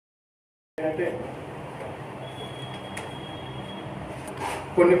ఏంటంటే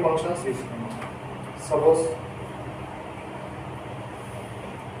కొన్ని ఫంక్షన్స్ తీసుకున్నాం. సపోజ్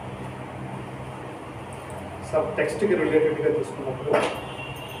టెక్స్ట్కి రిలేటెడ్గా తీసుకున్నప్పుడు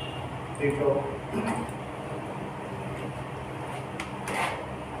దీంట్లో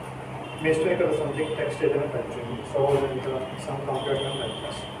మీ ఇష్టం ఇక్కడ సంథింగ్ టెక్స్ట్ ఏదైనా టైప్ చేయండి. సపోజ్ ఇక్కడ సమ్ కంప్యూటర్ టైప్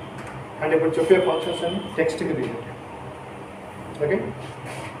చేస్తాం. అండ్ ఇప్పుడు చెప్పే ఫంక్షన్స్ అన్ని టెక్స్ట్కి రిలేటెడ్. Okay,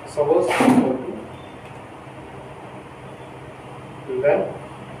 suppose లెన్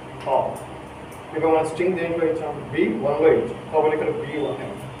of. ఇప్పుడు మన స్ట్రింగ్ దేంట్లో ఇచ్చాం? B1లో ఇచ్చాం. కాబట్టి ఇక్కడ B1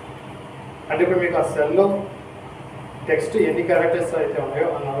 అంటే ఇప్పుడు మీకు ఆ సెల్లో టెక్స్ట్ ఎన్ని క్యారెక్టర్స్ అయితే ఉన్నాయో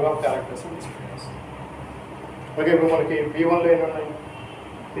ఆ నెంబర్ ఆఫ్ క్యారెక్టర్స్ డిస్ప్లే చేస్తాం. ఓకే, ఇప్పుడు మనకి B1లో ఎన్ని ఉన్నాయి?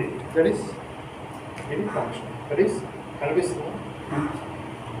 దట్ ఈస్ ఇది ఫంక్షన్. దట్ ఈస్ కనిపిస్తుంది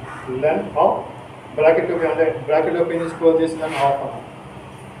లెన్ ఆఫ్ బ్రాకెట్ అంటే బ్రాకెట్ ఓపెన్ చేసి క్లోజ్ చేసి దాన్ని ఆఫ్ అన్నాం.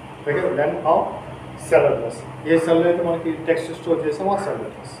 Okay, లెన్ of cell address. A cell అయితే మనకి టెక్స్ట్ స్టోర్ చేసామో ఆ cell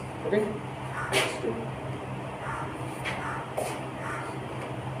address. Okay, next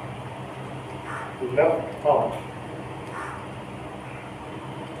left arm.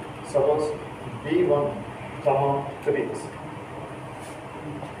 Suppose B1, 3.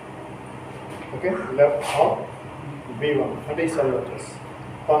 Okay, left arm B1 అంటే ఈ సెల్ అడ్రస్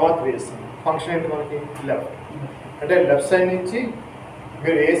 3 ఇస్తాం. ఫంక్షన్ ఏంటి మనకి? లెఫ్ట్ అంటే లెఫ్ట్ సైడ్ నుంచి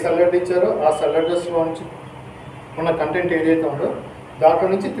మీరు ఏ సెల్ అడ్రస్ ఇచ్చారో ఆ సెల్ అడ్రస్లో నుంచి ఉన్న కంటెంట్ ఏదైతే ఉందో దాంట్లో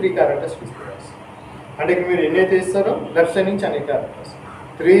నుంచి 3 క్యారెక్టర్స్ డిస్ప్లే చేస్తాం. అంటే ఇక్కడ మీరు ఎన్నైతే ఇస్తారో లెఫ్ట్ సైడ్ నుంచి అన్ని క్యారెక్టర్స్.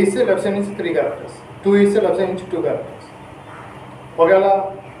 3 ఇస్తే లెఫ్ట్ సైడ్ నుంచి 3 క్యారెక్టర్స్. 2 ఇస్తే లెఫ్ట్ సైడ్ నుంచి 2 క్యారెక్టర్స్. ఒకవేళ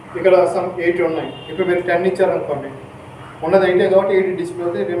ఇక్కడ సమ్ 8 ఉన్నాయి. ఇప్పుడు మీరు 10 ఇచ్చారనుకోండి, ఉన్నది 8 కాబట్టి 8 డిస్ప్లే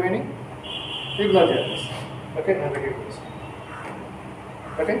అవుతాయి, రిమైనింగ్ ఇగ్నోర్ చేయాలి. ఓకే,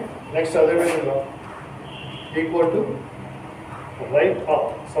 ఓకే, నెక్స్ట్ అదే విధంగా equal to right up.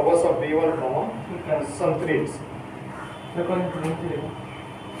 Suppose of B1 some 3.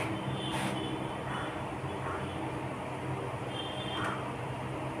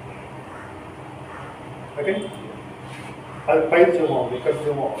 Okay, అది పై జూమ్ అవుతుంది, ఇక్కడ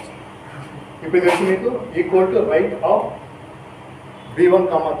జూమ్ అవుతుంది. ఇప్పుడు ఇది వచ్చి మీకు equal to right of B1,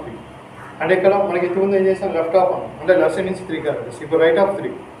 3. అంటే ఇక్కడ మనకి ఇంతకుముందు ఏం చేసాం? లెఫ్ట్ ఆఫ్ అన్నాం. అంటే లెఫ్ట్ సైడ్ నుంచి 3 క్యారెక్టర్స్. ఇప్పుడు రైట్ ఆఫ్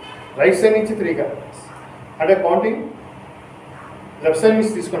 3, రైట్ సైడ్ నుంచి 3 క్యారెక్టర్స్. అంటే కౌంటింగ్ లెఫ్ట్ సైడ్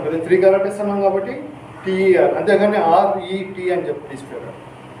నుంచి తీసుకుంటుంది. 3 క్యారెక్టర్స్ అన్నాం కాబట్టి TER, అంతేగాని RET అని చెప్పి డిస్ప్లే.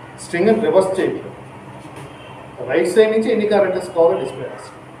 స్ట్రింగ్ రివర్స్ చేయట్లేదు. రైట్ సైడ్ నుంచి ఎన్ని క్యారెక్టర్స్ కావాలో డిస్ప్లే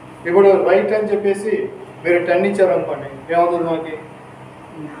చేస్తాం. ఇప్పుడు రైట్ అని చెప్పేసి మీరు 10 ఇచ్చారనుకోండి, ఏమవుతుంది? మనకి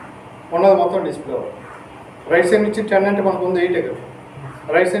ఉన్నది మొత్తం డిస్ప్లే అవుతుంది. రైట్ సైడ్ నుంచి 10 అంటే మనకు ఉంది 8 కదా.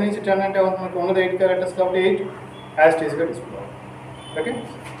 రైట్ సైడ్ నుంచి 10 అంటే మనకు ఉన్నది 8 క్యారెక్టర్స్ కాబట్టి 8 యాజ్ టీజ్గా డిస్ప్లే అవుతుంది. ఓకే,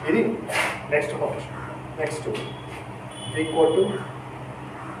 ఇది next function. Next equal to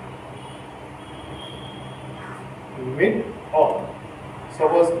mid of.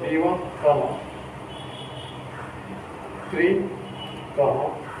 Suppose B1, 3,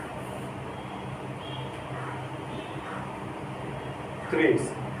 3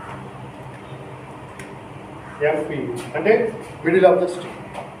 MP అంటే middle of the string.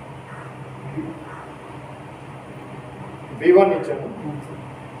 B1 ఇచ్చాను,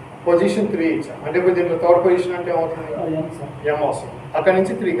 పొజిషన్ 3 ఇచ్చాను. అంటే ఇప్పుడు దీంట్లో థర్డ్ పొజిషన్ అంటే ఏమవుతుంది? M వస్తుంది. అక్కడి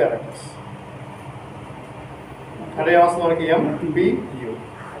నుంచి 3 క్యారెక్టర్స్ అంటే ఏమొస్తుంది మనకి? MPU.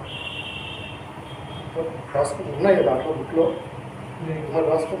 రాసుకుంటు ఉన్నాయి దాంట్లో బుక్లో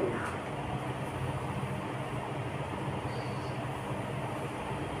రాసుకుంటుంది.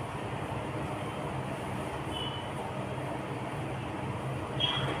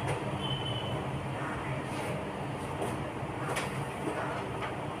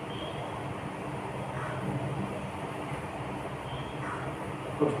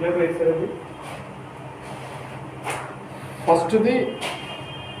 ఫస్ట్ది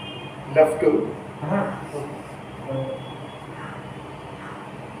లెఫ్ట్,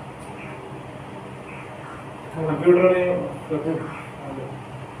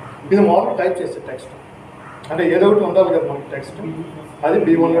 ఇది మామూలుగా టైప్ చేస్తే టెక్స్ట్ అంటే ఏదో ఒకటి ఉండాలి కదా మనకి టెక్స్ట్. అది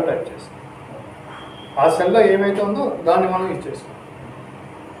B1లో టైప్ చేస్తాం. ఆ సెల్లో ఏమైతే ఉందో దాన్ని మనం ఇచ్చేస్తాం.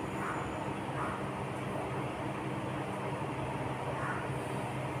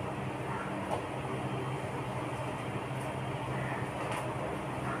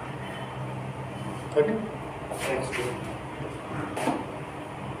 Okay, next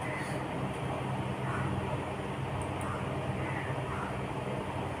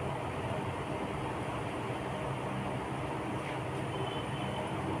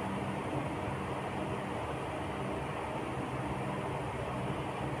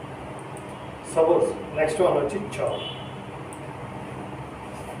suppose next one వచ్చి చావ్.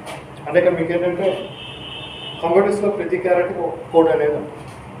 అంటే ఇక్కడ మీకు ఏంటంటే కంప్యూటర్స్లో ప్రతి క్యారెక్టర్కి ఒక కోడ్ అనేది ఉంది.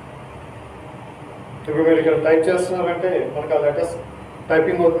 ఇప్పుడు మీరు ఇక్కడ టైప్ చేస్తున్నారంటే మనకు ఆ లెటర్స్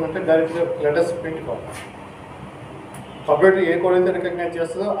టైపింగ్ అవుతుందంటే డైరెక్ట్గా లెటర్స్ ప్రింట్ కావాలి. కంప్యూటర్ ఏ కోడ్ అయితే రికగ్నైజ్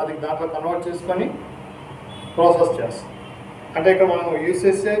చేస్తుందో అది దాంట్లో కన్వర్ట్ చేసుకొని ప్రాసెస్ చేస్తుంది. అంటే ఇక్కడ మనం యూజ్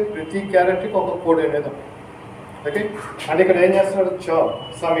చేసే ప్రతి క్యారెక్టర్కి ఒక కోడ్ అనేది ఉంది. ఓకే, అంటే ఇక్కడ ఏం చేస్తున్నాడు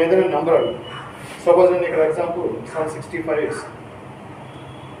సమ్ ఏదైనా నెంబర్ అడుగు. సపోజ్ నేను ఇక్కడ ఎగ్జాంపుల్ సమ్ 65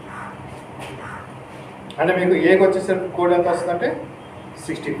 అంటే మీకు ఏకి వచ్చేసరికి కోడ్ ఎంత వస్తుందంటే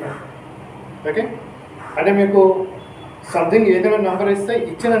 65. ఓకే, అంటే మీకు సంథింగ్ ఏదైనా నెంబర్ ఇస్తే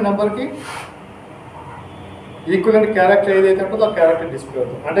ఇచ్చిన నెంబర్కి ఈక్వలెంట్ క్యారెక్టర్ ఏదైతే ఉంటుందో ఆ క్యారెక్టర్ డిస్ప్లే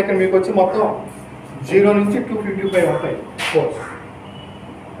అవుతుంది. అంటే ఇక్కడ మీకు వచ్చి మొత్తం 0 నుంచి 255 ఉంటాయి కోడ్స్.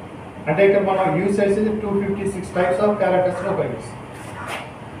 అంటే ఇక్కడ మనం యూజ్ చేసేది 256 టైప్స్ ఆఫ్ క్యారెక్టర్స్ని ఉపయోగిస్తాం.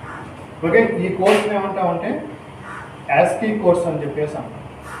 ఓకే, ఈ కోడ్స్ని ఏమంటామంటే యాస్కీ కోడ్స్ అని చెప్పేసి అంటాం.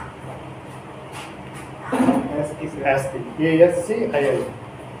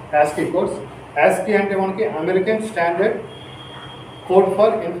 ASCII codes. యాస్కీ అంటే మనకి American standard code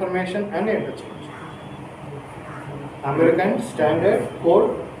for information and interchange. American standard code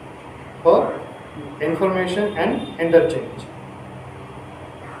for information and interchange.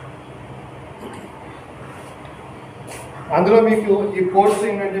 అందులో మీకు ఈ కోడ్స్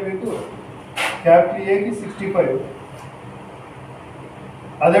ఏంటంటే మీకు క్యాపిటల్ ఏకి 65,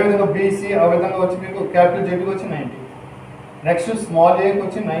 అదేవిధంగా బీసీ ఆ విధంగా వచ్చి మీకు క్యాపిటల్ జెడ్కి వచ్చి 90, నెక్స్ట్ స్మాల్ ఏకి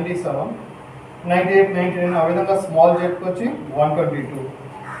వచ్చి 97, 98, 99 ఆ విధంగా స్మాల్ జెడ్కి వచ్చి 122,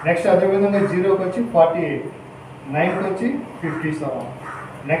 నెక్స్ట్ అదేవిధంగా జీరోకి వచ్చి 48, 9కి వచ్చి 57,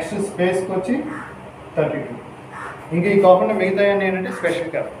 నెక్స్ట్ స్పేస్కి వచ్చి 32. ఇంక ఈ కాకుండా మిగతా ఏంటంటే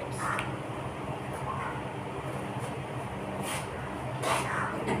స్పెషల్ క్యారెక్టర్స్.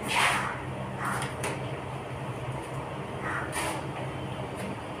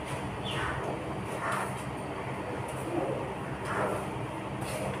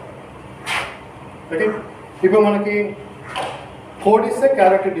 ఓకే, ఇప్పుడు మనకి కోడ్ ఇస్తే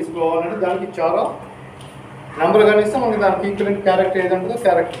క్యారెక్టర్ డిస్ప్లే అవ్వాలంటే దానికి చాలా నెంబర్ కానీ ఇస్తే మనకి దానికి ఈక్వలెంట్ క్యారెక్టర్ ఏదంటుందో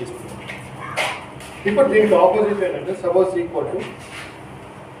క్యారెక్టర్ డిస్ప్లే. ఇప్పుడు దీనికి ఆపోజిట్ ఏంటంటే suppose equal to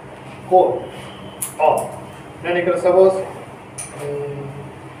code of. నేను ఇక్కడ సపోజ్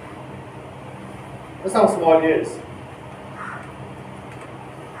సమ్ స్మాల్ ఏస్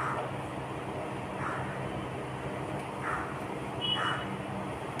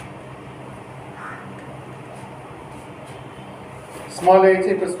స్మాల్ ఏ ఇచ్చి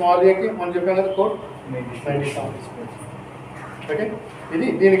ఇప్పుడు స్మాల్ ఏకి మనం చెప్పాం కదా కోడ్ 97. ఓకే, ఇది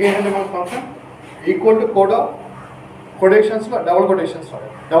దీనికి ఏంటంటే మన function equal to code of కొటేషన్స్లో double quotations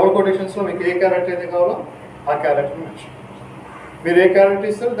వాడాలి. డబుల్ కొటేషన్స్లో మీకు ఏ క్యారెక్టర్ అయితే కావాలో ఆ క్యారెక్టర్ మెన్షన్. మీరు ఏ క్యారెక్టర్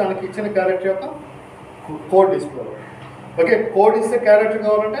ఇస్తారో దానికి ఇచ్చిన క్యారెక్టర్ యొక్క కోడ్ డిస్ప్లే. ఓకే, కోడ్ ఇస్తే క్యారెక్టర్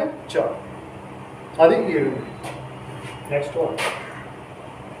కావాలంటే చాలు, అది ఈ next one.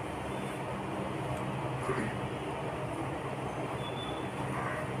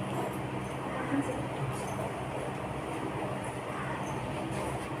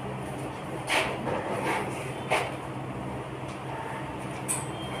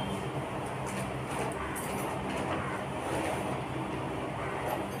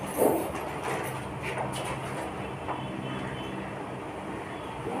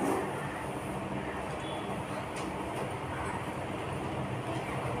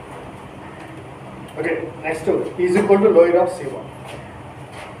 Okay, next is equal to lower of C1.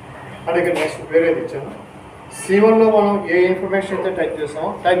 అంటే ఇక్కడ నెక్స్ట్ వేరేది ఇచ్చాను. C1లో మనం ఏ ఇన్ఫర్మేషన్ అయితే టైప్ చేస్తామో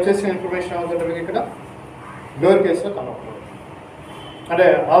టైప్ చేసిన ఇన్ఫర్మేషన్ అవుతుంటే మీకు ఇక్కడ లోయర్ కేసులో కనబడుతుంది. అంటే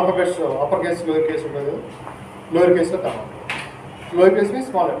alphabets upper case lower case ఉంటుంది కదా, లోయర్ కేసులో కనబడుతుంది. Lower case means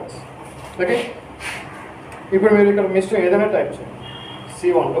small letters. Okay, ఇప్పుడు మీరు ఇక్కడ మిస్టర్ ఏదైనా టైప్ చేయండి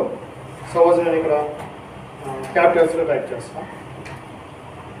C1లో. సపోజ్ నేను ఇక్కడ క్యాపిటల్స్లో టైప్ చేస్తాను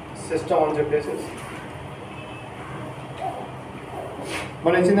సిస్టమ్ అని చెప్పేసి.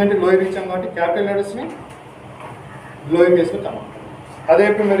 మనం ఇచ్చిందంటే లోయర్ ఇచ్చాం కాబట్టి క్యాపిటల్ లెటర్స్ని లోయర్ కేసులో కనబడుతుంది. అదే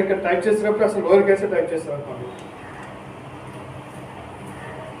ఇప్పుడు మీరు ఇక్కడ టైప్ చేసేటప్పుడు అసలు లోయర్ కేసులో టైప్ చేస్తారు అనుకోండి,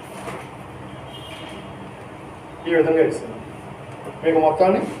 ఈ విధంగా ఇస్తుంది మీకు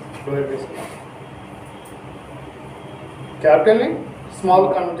మొత్తాన్ని లోయర్ కేసులో. క్యాపిటల్ని స్మాల్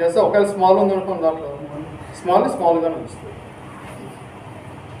కన్వర్ట్ చేస్తే ఒకవేళ స్మాల్ ఉంది అనుకోండి దాంట్లో స్మాల్ని స్మాల్గానే ఇస్తుంది.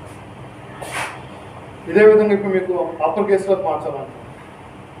 ఇదే విధంగా ఇప్పుడు మీకు అప్పర్ కేసులోకి మార్చాలంటే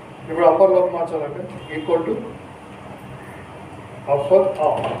ఇప్పుడు అప్పర్లోకి మార్చాలంటే equal to upper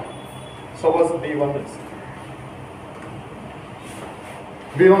of. Suppose B1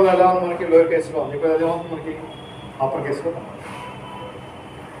 B1 ఎలా ఉంది మనకి లోయర్ కేసులో ఉంది, ఇప్పుడు అదేమవుతుంది మనకి అప్పర్ కేసులో.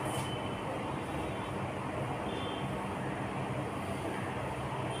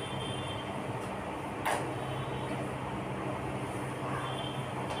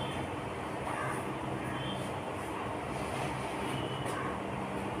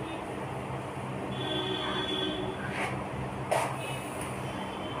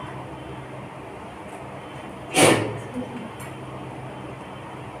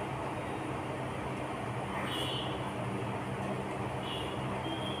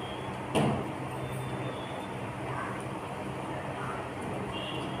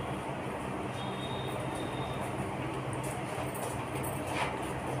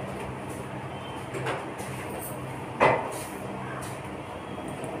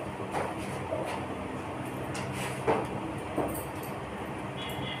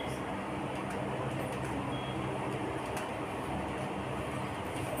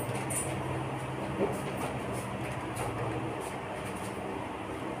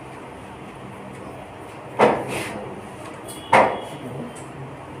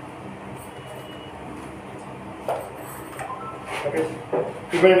 ఓకే,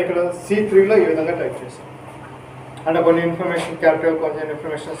 ఇప్పుడు నేను ఇక్కడ C3లో ఈ విధంగా టైప్ చేశాను. అంటే కొన్ని ఇన్ఫర్మేషన్ క్యాపిటల్, కొంచెం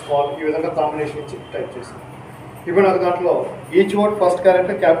ఇన్ఫర్మేషన్ స్మాల్, ఈ విధంగా కాంబినేషన్ ఇచ్చి టైప్ చేశాను. ఇప్పుడు నాకు దాంట్లో each word first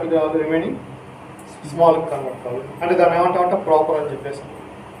character capital కావాలి, రిమైనింగ్ స్మాల్ కన్వర్ట్ కావాలి. అంటే దాన్ని ఏమంటామంటే ప్రాపర్ అని చెప్పేసి.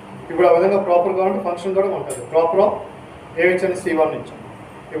 ఇప్పుడు ఆ విధంగా ప్రాపర్ కావాలంటే ఫంక్షన్ కూడా ఉంటుంది. ప్రాపర్ ఏమి ఇచ్చాను, C1 ఇచ్చాను.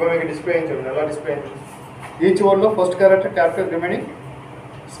 ఇప్పుడు మీకు డిస్ప్లే ఏం చూడండి, ఎలా డిస్ప్లే అయింది. Each వర్డ్లో first character capital, remaining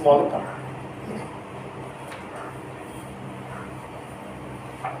small convert.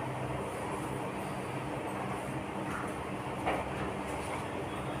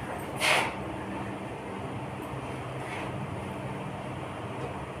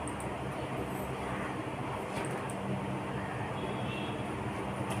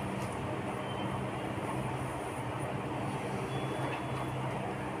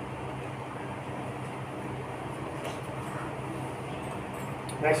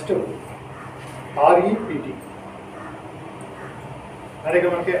 Next REPT. అంటే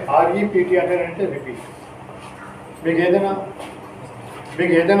ఇక్కడ మనకి REPT అంటే రిపీట్. మీకు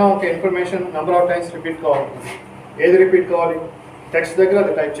ఏదైనా ఒక information number of times repeat కావాలనుకుంటుంది. ఏది రిపీట్ కావాలి, టెక్స్ట్ దగ్గర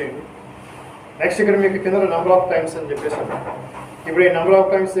అది టైప్ చేయండి. నెక్స్ట్ ఇక్కడ మీకు కింద నెంబర్ ఆఫ్ టైమ్స్ అని చెప్పేసి. ఇప్పుడు ఈ నెంబర్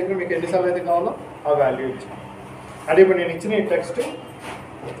ఆఫ్ టైమ్స్ దగ్గర మీకు ఎన్నిసార్లు అయితే కావాలో ఆ వాల్యూ ఇచ్చాను. అంటే ఇప్పుడు నేను ఇచ్చిన ఈ టెక్స్ట్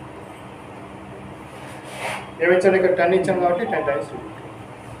ఏమిచ్చాను, ఇక్కడ 10 ఇచ్చాను కాబట్టి 10 టైమ్స్ రిపీట్.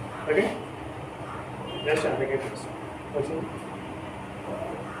 ఓకే, జస్ట్ అప్లికేట్ చేస్తాం వచ్చింది.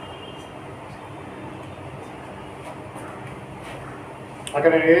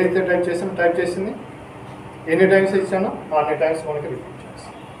 అక్కడ నేను ఏదైతే టైప్ చేసింది ఎన్ని టైమ్స్ ఇచ్చానో అన్ని టైమ్స్ మనకి రిపీట్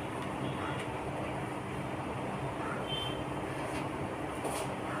చేస్తాం.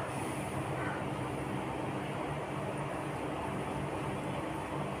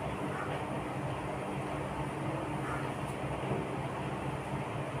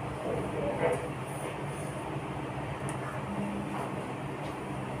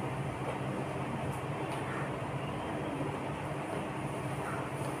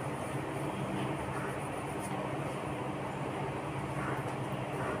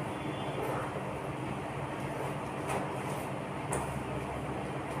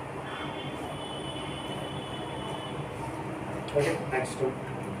 Okay, next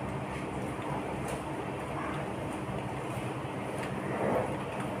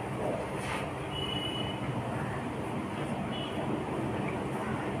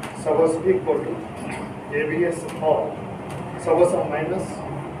suppose equal to ABS are suppose minus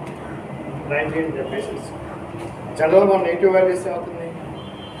 90 అని చెప్పేసి. జనరల్ మన నెగిటివ్ వాల్యూస్ ఏమవుతుంది,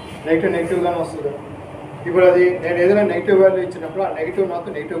 నెగిటివ్గానే వస్తుంది. ఇప్పుడు అది నేను ఏదైనా నెగిటివ్ వాల్యూ ఇచ్చినప్పుడు ఆ నెగిటివ్ నాకు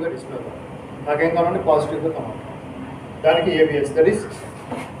నెగిటివ్గా డిస్ప్లే అవుతుంది. నాకేం కావాలంటే పాజిటివ్గా కావాలి. దానికి ABS, that is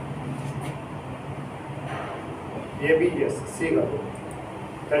ABS C కాదు,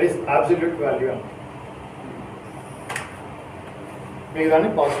 దట్ ఈస్ అబ్సల్యూట్ వాల్యూ అని. మీకు దాన్ని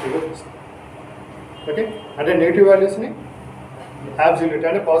పాజిటివ్గా చూస్తాం. ఓకే, అంటే నెగిటివ్ వాల్యూస్ని అబ్సల్యూట్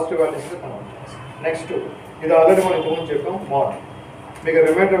అంటే పాజిటివ్ వాల్యూస్గా కన్వర్ట్ చేస్తాం. నెక్స్ట్ ఇది ఆల్రెడీ మనం ఇంతకుముందు చెప్పాం, మోడ్. మీకు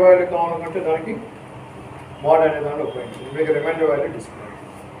రిమైండర్ వాల్యూ కావాలనుకుంటే దానికి మోడ్ అనే దాన్ని ఉపయోగించండి. మీకు రిమైండర్ వాల్యూ డిస్ప్లే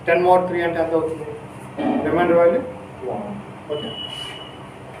 10 mod 3 అంటే ఎంత అవుతుంది, reminder value 1. Okay,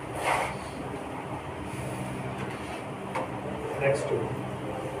 next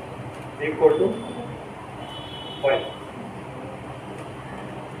equal to y.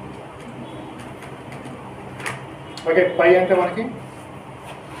 Okay, పై అంటే మనకి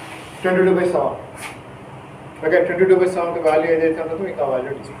 22/7. ఓకే, 22/7 వాల్యూ ఏదైతే ఉంటుందో మీకు ఆ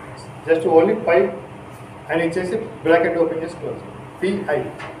వాల్యూ డిస్ప్లే చేస్తుంది. జస్ట్ ఓన్లీ పై అని ఇచ్చేసి బ్రాకెట్ ఓపెన్ చేసి close PI.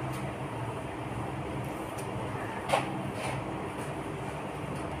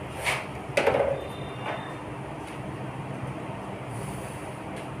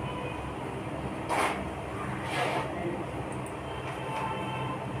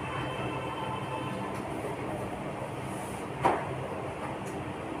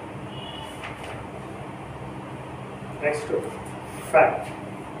 Next fact.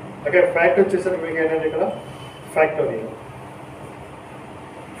 Okay, fact వచ్చేసరికి మీకు ఏంటంటే ఇక్కడ ఫ్యాక్టోరియల్.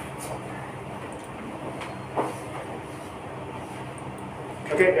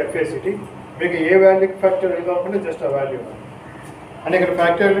 Okay, FACT. మీకు ఏ వాల్యూకి ఫ్యాక్టోరియల్ కావాలంటే జస్ట్ ఆ వాల్యూ. అంటే ఇక్కడ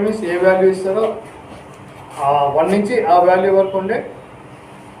ఫ్యాక్టోరియల్ మీన్స్ ఏ వాల్యూ ఇస్తారో 1 నుంచి ఆ వాల్యూ వరకు ఉండే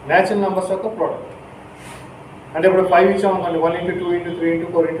న్యాచురల్ నెంబర్స్ యొక్క ప్రోడక్ట్. అంటే ఇప్పుడు 5 ఇచ్చామనుకోండి, 1 × 2 × 3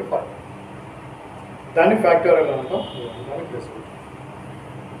 × 4 × 5, దాన్ని ఫ్యాక్టోరియల్ అంటాం. దాన్ని plus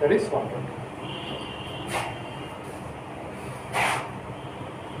that is 120.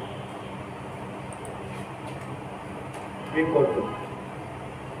 Equal to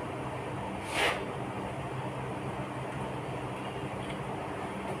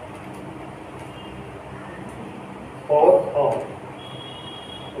power of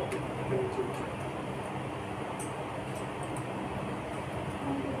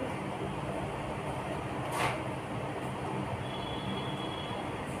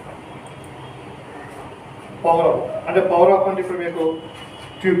power of అంటే పవర్ ఆఫ్ అంటే ఇప్పుడు మీకు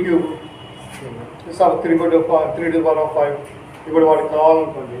 2 cube 3 to the power of 5 ఇప్పుడు వాడికి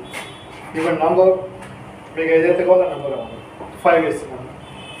కావాలనుకోండి ఇప్పుడు నంబర్ మీకు ఏదైతే కావాలో నెంబర్ 5 ఇస్తున్నాను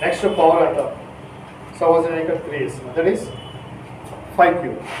నెక్స్ట్ పవర్ అంట సపోజ్ నేను ఇక్కడ 3 ఇస్తున్నాను that is 5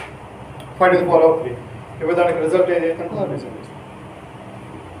 cube 5 to the power of 3 ఇప్పుడు దానికి రిజల్ట్ ఏదైతే ఉంటుందో ఆ రిజల్ట్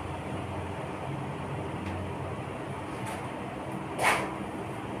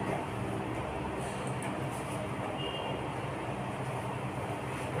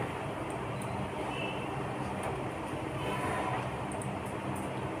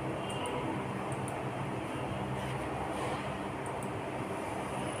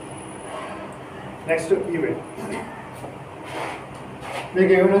నెక్స్ట్ ఈవెంట్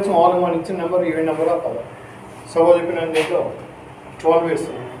మీకు ఈవెంట్ వచ్చి మామూలుగా మనం ఇచ్చిన నెంబర్ ఈవెంట్ నెంబరా కదా సపోజ్ ఇప్పుడు నేను దీంట్లో 12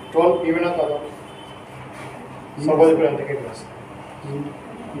 వేస్తున్నాను 12 ఈవెనా కదా సపోజ్ ఇప్పుడు అంతకే వేస్తాను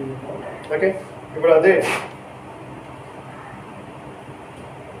ఓకే ఇప్పుడు అదే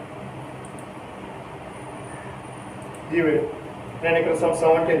ఈవెంట్ నేను ఇక్కడ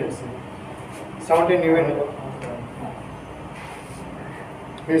 17 వేస్తాను 17 ఈవెంట్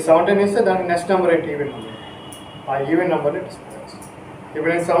మీరు 17 ఇస్తే దానికి నెక్స్ట్ నెంబర్ ఏంటి ఈవెంట్ నెంబర్ ఆ ఈవెంట్ నెంబర్ని డిస్ప్లే చేస్తాను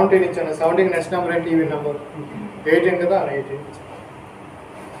ఇప్పుడు నేను 17 ఇచ్చాను 17 నెక్స్ట్ నెంబర్ ఏంటి ఈవెంట్ నెంబర్ 18 కదా 18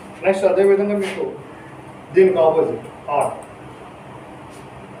 నెక్స్ట్ అదేవిధంగా మీకు దీనికి ఆపోజిట్ ఆడ్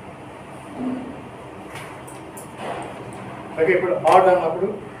ఓకే ఇప్పుడు ఆడ్ అన్నప్పుడు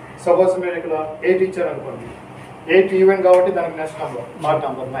సపోజ్ మీరు ఇక్కడ 8 ఇచ్చారనుకోండి 8 ఈవెంట్ కాబట్టి దానికి next number odd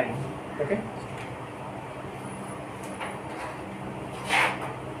number 9 okay